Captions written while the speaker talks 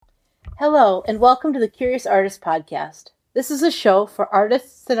Hello, and welcome to the Curious Artist Podcast. This is a show for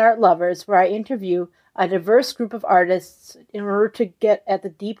artists and art lovers where I interview a diverse group of artists in order to get at the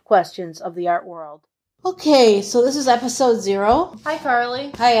deep questions of the art world. Okay, so this is episode 0. Hi, Carly.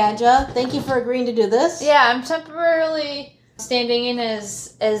 Hi, Anja. Thank you for agreeing to do this. Yeah, I'm temporarily standing in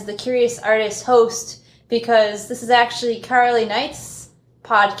as the Curious Artist host because this is actually Carly Knight's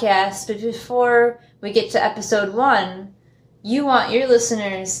podcast. But before we get to episode 1, you want your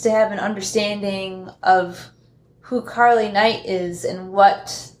listeners to have an understanding of who Carly Knight is and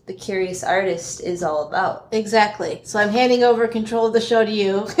what the Curious Artist is all about. Exactly. So I'm handing over control of the show to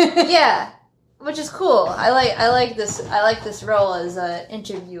you. Yeah, which is cool. I like this role as an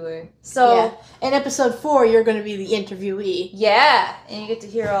interviewer. So yeah. In episode 4, you're going to be the interviewee. Yeah, and you get to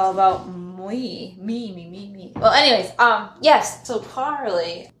hear all about me. Well, anyways, yes. So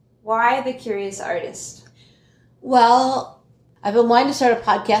Carly, why the Curious Artist? Well, I've been wanting to start a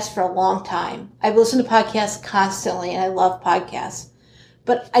podcast for a long time. I've listened to podcasts constantly, and I love podcasts.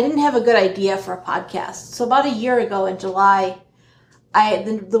 But I didn't have a good idea for a podcast. So about a year ago in July,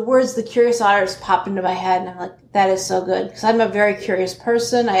 the words "The Curious Artist" popped into my head, and I'm like, that is so good. Because I'm a very curious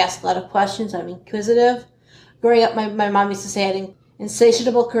person. I ask a lot of questions. I'm inquisitive. Growing up, my mom used to say I had an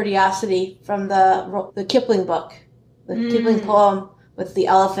insatiable curiosity from the Kipling book, the Kipling poem with the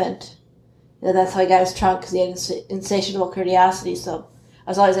elephant. That's how he got his trunk, because he had insatiable curiosity. So I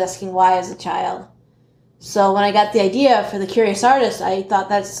was always asking why as a child. So when I got the idea for the Curious Artist, I thought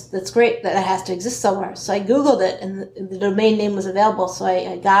that's great, that it has to exist somewhere. So I Googled it, and the domain name was available, so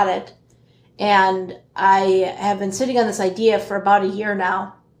I got it. And I have been sitting on this idea for about a year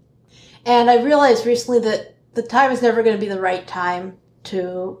now. And I realized recently that the time is never going to be the right time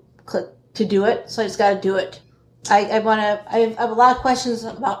to do it, so I just got to do it. I have a lot of questions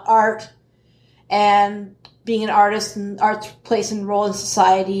about art and being an artist and art's place and role in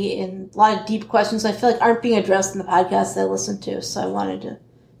society, and a lot of deep questions I feel like aren't being addressed in the podcasts I listen to, so I wanted to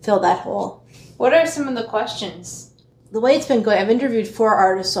fill that hole. What are some of the questions? The way it's been going, I've interviewed 4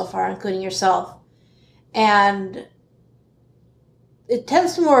 artists so far, including yourself, and it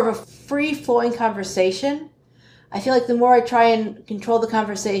tends to more of a free-flowing conversation. I feel like the more I try and control the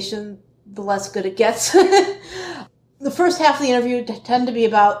conversation, the less good it gets. The first half of the interview tend to be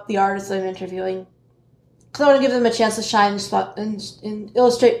about the artists I'm interviewing, because I want to give them a chance to shine and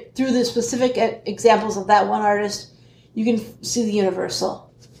illustrate through the specific examples of that one artist. You can see the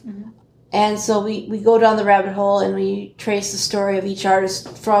universal. Mm-hmm. And so we go down the rabbit hole and we trace the story of each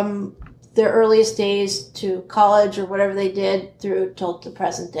artist from their earliest days to college or whatever they did through till the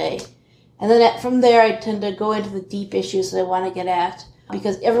present day. And then from there I tend to go into the deep issues that I want to get at,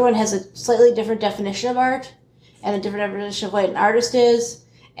 because everyone has a slightly different definition of art and a different definition of what an artist is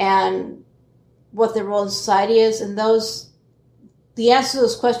and what their role in society is. And the answer to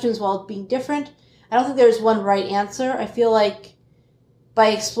those questions, while being different, I don't think there's one right answer. I feel like by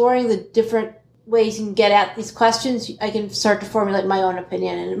exploring the different ways you can get at these questions, I can start to formulate my own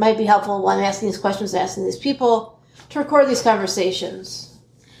opinion. And it might be helpful while I'm asking these questions, asking these people, to record these conversations.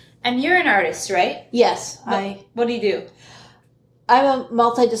 And you're an artist, right? Yes. What do you do? I'm a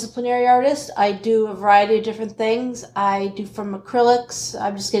multidisciplinary artist. I do a variety of different things. I do from acrylics.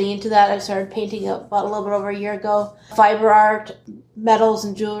 I'm just getting into that. I started painting about a little bit over a year ago. Fiber art, metals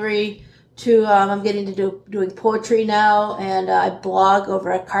and jewelry, to I'm getting to doing poetry now, and I blog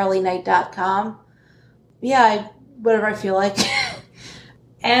over at carlyknight.com. Yeah, whatever I feel like.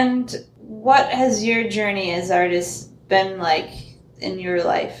 And what has your journey as artist been like in your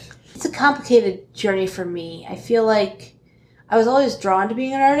life? It's a complicated journey for me. I feel like I was always drawn to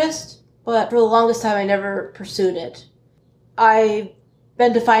being an artist, but for the longest time I never pursued it. I've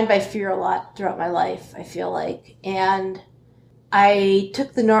been defined by fear a lot throughout my life, I feel like. And I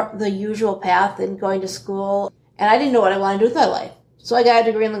took the usual path in going to school, and I didn't know what I wanted to do with my life. So I got a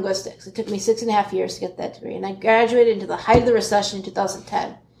degree in linguistics. It took me 6.5 years to get that degree, and I graduated into the height of the recession in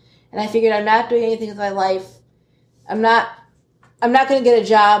 2010. And I figured I'm not doing anything with my life. I'm not going to get a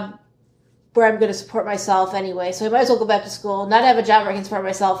job where I'm going to support myself anyway. So I might as well go back to school, not have a job where I can support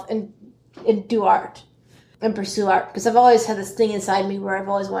myself, and do art and pursue art. Because I've always had this thing inside me where I've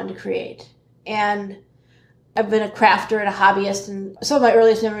always wanted to create. And I've been a crafter and a hobbyist, and some of my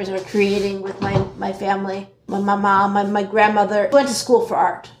earliest memories are creating with my family. My mom, my grandmother went to school for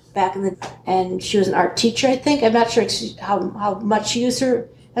art back and she was an art teacher, I think. I'm not sure how much she used her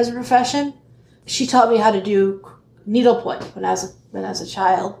as a profession. She taught me how to do needlepoint when I was a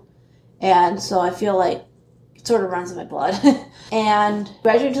child. And so I feel like it sort of runs in my blood. And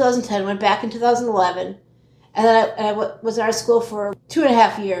graduated in 2010, went back in 2011. And then I was in art school for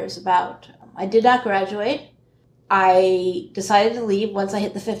 2.5 years about. I did not graduate. I decided to leave once I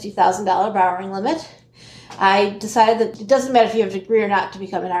hit the $50,000 borrowing limit. I decided that it doesn't matter if you have a degree or not to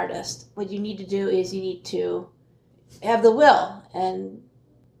become an artist. What you need to do is you need to have the will. And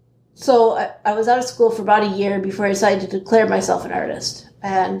so I was out of school for about a year before I decided to declare myself an artist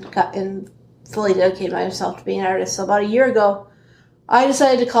and fully dedicated myself to being an artist. So about a year ago, I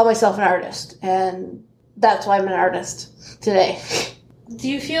decided to call myself an artist, and that's why I'm an artist today. Do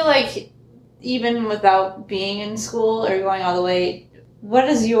you feel like even without being in school or going all the way, what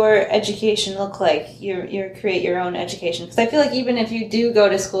does your education look like? Your create your own education? Because I feel like even if you do go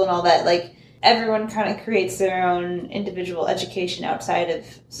to school and all that, like everyone kind of creates their own individual education outside of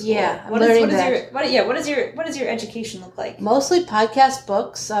school. Yeah, what does your education look like? Mostly podcast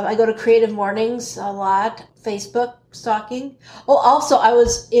books. I go to Creative Mornings a lot. Facebook stalking. Oh, also I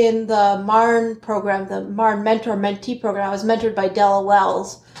was in the MARN program, the MARN Mentor Mentee program. I was mentored by Della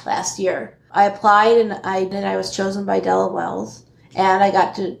Wells last year. I applied and I was chosen by Della Wells. And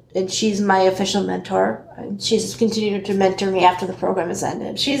and she's my official mentor. And she's continued to mentor me after the program has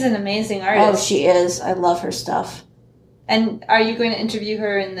ended. She's an amazing artist. Oh, she is. I love her stuff. And are you going to interview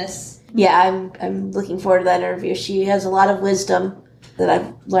her in this? Yeah, I'm looking forward to that interview. She has a lot of wisdom that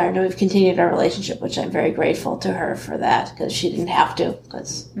I've learned, and we've continued our relationship, which I'm very grateful to her for that, because she didn't have to,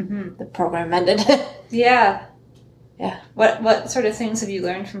 because the program ended. Yeah. Yeah. What sort of things have you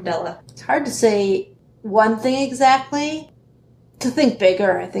learned from Della? It's hard to say one thing exactly. To think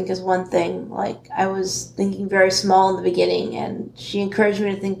bigger, I think, is one thing. Like, I was thinking very small in the beginning, and she encouraged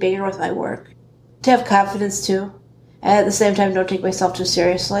me to think bigger with my work. To have confidence, too. And at the same time, don't take myself too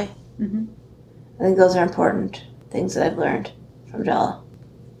seriously. Mm-hmm. I think those are important things that I've learned from Della.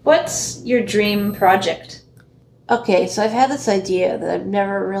 What's your dream project? Okay, so I've had this idea that I've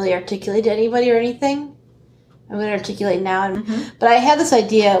never really articulated to anybody or anything. I'm going to articulate now. But I had this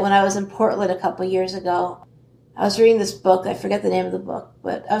idea when I was in Portland a couple years ago. I was reading this book, I forget the name of the book,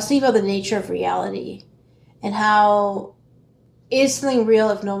 but I was thinking about the nature of reality and how is something real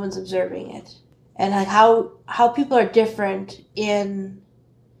if no one's observing it, and like how people are different in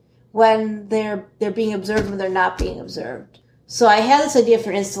when they're being observed and when they're not being observed. So I had this idea for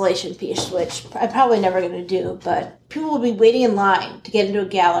an installation piece, which I'm probably never going to do, but people will be waiting in line to get into a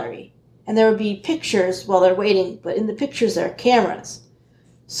gallery, and there would be pictures while they're waiting, but in the pictures there are cameras.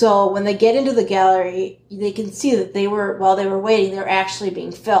 So when they get into the gallery, they can see that while they were waiting, they were actually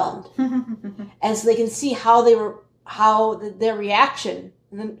being filmed. And so they can see their reaction.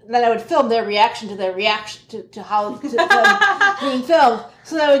 And then I would film their reaction to their reaction to how to them being filmed.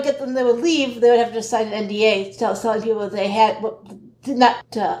 So that I would get them, they would leave, they would have to sign an NDA telling people that they had,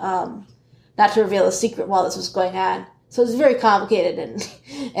 not to reveal a secret while this was going on. So it was very complicated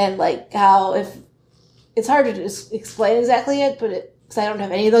and like how it's hard to explain exactly it, but because I don't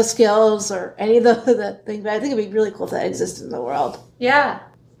have any of those skills or any of the things, but I think it'd be really cool if that existed in the world. Yeah,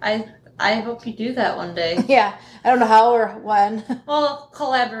 I hope you do that one day. Yeah, I don't know how or when. Well,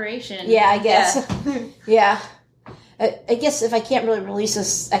 collaboration. Yeah, I guess. Yeah. I guess if I can't really release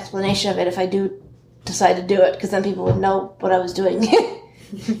this explanation of it, if I do decide to do it, because then people would know what I was doing.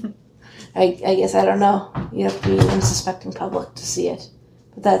 I guess, I don't know. You have to be in suspecting public to see it.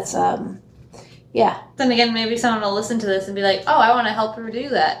 But that's, yeah. Then again, maybe someone will listen to this and be like, oh, I want to help her do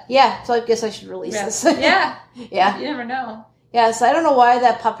that. Yeah, so I guess I should release this. Yeah. Yeah. You never know. Yeah, so I don't know why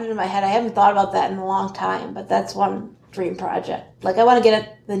that popped into my head. I haven't thought about that in a long time, but that's one dream project. Like, I want to get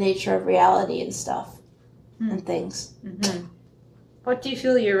at the nature of reality and stuff and things. Mm-hmm. What do you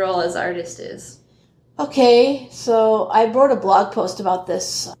feel your role as artist is? Okay, so I wrote a blog post about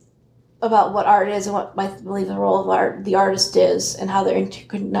this, about what art is and what I believe the role of the artist is, and how they're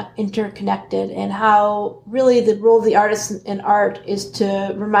interconnected, and how really the role of the artist in art is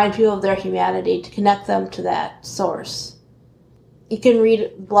to remind people of their humanity, to connect them to that source. You can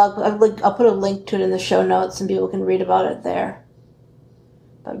read blog. I'll put a link to it in the show notes, and people can read about it there.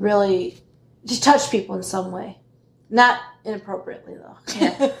 But really, just touch people in some way, not inappropriately though.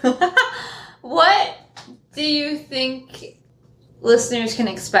 Yeah. What do you think listeners can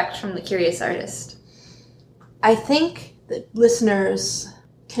expect from The Curious Artist? I think that listeners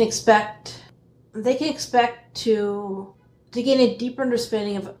can expect to gain a deeper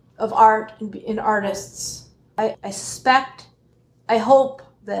understanding of art and artists. I hope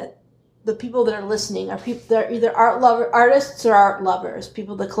that the people that are listening are people that are either artists or art lovers,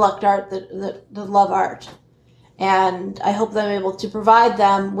 people that collect art, that love art. And I hope that I'm able to provide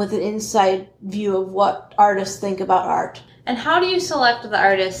them with an inside view of what artists think about art. And how do you select the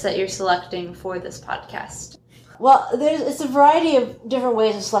artists that you're selecting for this podcast? Well, it's a variety of different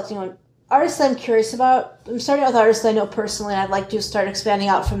ways of selecting artists I'm curious about, I'm starting out with artists I know personally, and I'd like to start expanding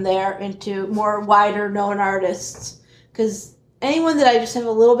out from there into more wider known artists. Because anyone that I just have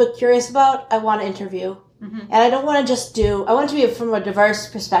a little bit curious about, I want to interview. Mm-hmm. And I don't want to just I want it to be from a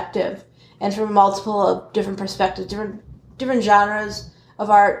diverse perspective and from multiple of different perspectives, different genres of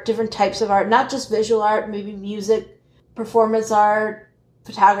art, different types of art, not just visual art, maybe music, performance art,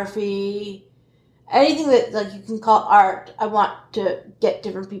 photography, anything that like you can call art. I want to get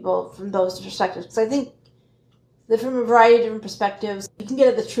different people from those perspectives, because I think that from a variety of different perspectives, you can get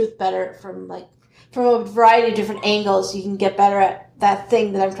at the truth better from a variety of different angles. You can get better at that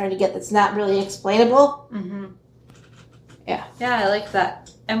thing that I'm trying to get that's not really explainable. Mm-hmm. Yeah. Yeah, I like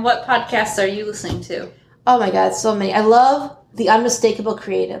that. And what podcasts are you listening to? Oh my God, so many. I love The Unmistakable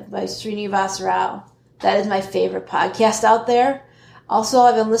Creative by Srinivas Rao. That is my favorite podcast out there. Also,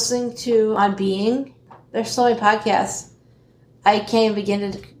 I've been listening to On Being. There's so many podcasts. I can't even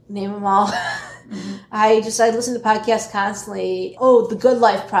begin to name them all. Mm-hmm. I listen to podcasts constantly. Oh, The Good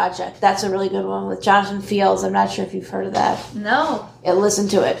Life Project. That's a really good one with Jonathan Fields. I'm not sure if you've heard of that. No. Yeah, listen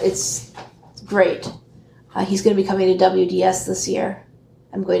to it. It's great. He's going to be coming to WDS this year.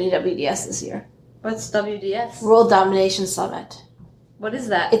 I'm going to WDS this year. What's WDS? World Domination Summit. What is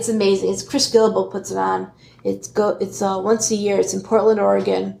that? It's amazing. It's Chris Gillibo puts it on. It's once a year. It's in Portland,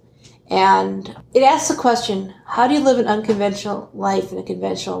 Oregon. And it asks the question, how do you live an unconventional life in a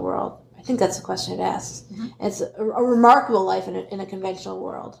conventional world? I think that's the question it asks. Mm-hmm. And it's a remarkable life in a conventional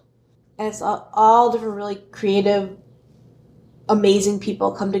world. And it's all different really creative, amazing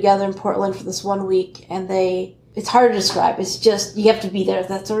people come together in Portland for this 1 week. And it's hard to describe. It's just, you have to be there,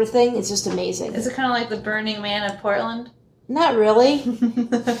 that sort of thing. It's just amazing. Is it kind of like the Burning Man of Portland? Not really.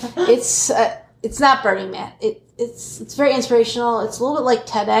 It's not Burning Man. It's very inspirational. It's a little bit like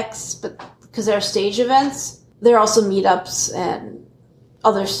TEDx, but because there are stage events, there are also meetups and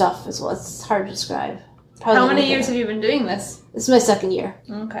other stuff as well. It's hard to describe. How many years have you been doing this? This is my second year.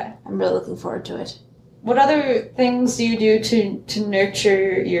 Okay. I'm really looking forward to it. What other things do you do to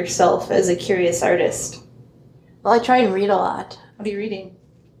nurture yourself as a curious artist? Well, I try and read a lot. What are you reading?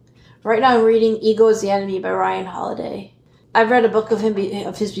 Right now I'm reading Ego is the Enemy by Ryan Holiday. I've read a book of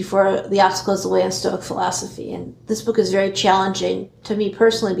his before, The Obstacle is the Way in Stoic Philosophy, and this book is very challenging to me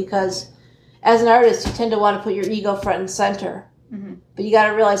personally because as an artist, you tend to want to put your ego front and center. Mm-hmm. But you got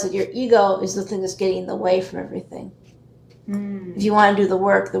to realize that your ego is the thing that's getting in the way from everything. Mm. If you want to do the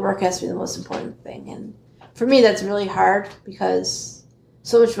work has to be the most important thing. And for me, that's really hard because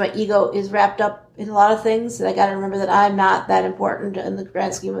so much of my ego is wrapped up in a lot of things that I got to remember that I'm not that important in the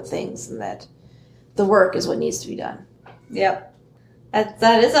grand scheme of things and that the work is what needs to be done. Yep. That's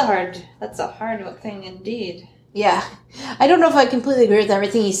a hard thing indeed. Yeah. I don't know if I completely agree with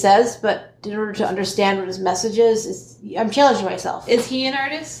everything he says, but in order to understand what his message is, I'm challenging myself. Is he an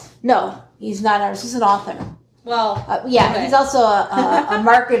artist? No, he's not an artist. He's an author. Well, yeah, okay. He's also a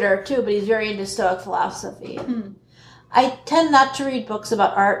marketer too, but he's very into Stoic philosophy. Hmm. I tend not to read books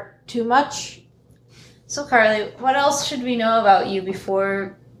about art too much. So, Carly, what else should we know about you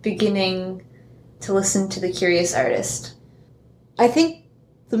before beginning to listen to The Curious Artist? I think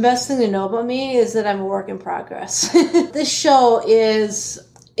the best thing to know about me is that I'm a work in progress. This show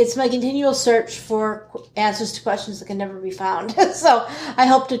it's my continual search for answers to questions that can never be found. So I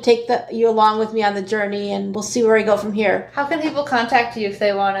hope to take you along with me on the journey, and we'll see where I go from here. How can people contact you if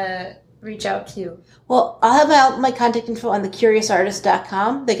they want to reach out to you? Well, I'll have my contact info on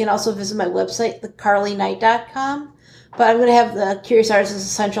thecuriousartist.com. They can also visit my website, thecarlyknight.com. But I'm going to have the Curious Artist as a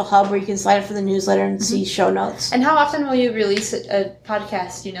central hub where you can sign up for the newsletter and see show notes. And how often will you release a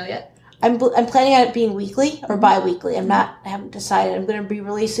podcast? Do you know yet? I'm planning on it being weekly or bi-weekly. I haven't decided. I'm going to be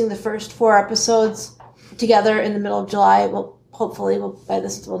releasing the first 4 episodes together in the middle of July. Well, hopefully by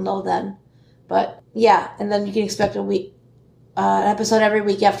this we'll know then. But yeah, and then you can expect an episode every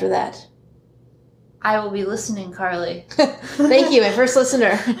week after that. I will be listening, Carly. Thank you, my first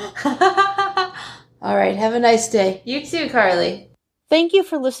listener. All right, have a nice day. You too, Carly. Thank you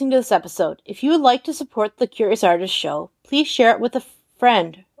for listening to this episode. If you would like to support the Curious Artist Show, please share it with a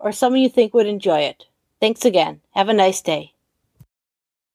friend or someone you think would enjoy it. Thanks again. Have a nice day.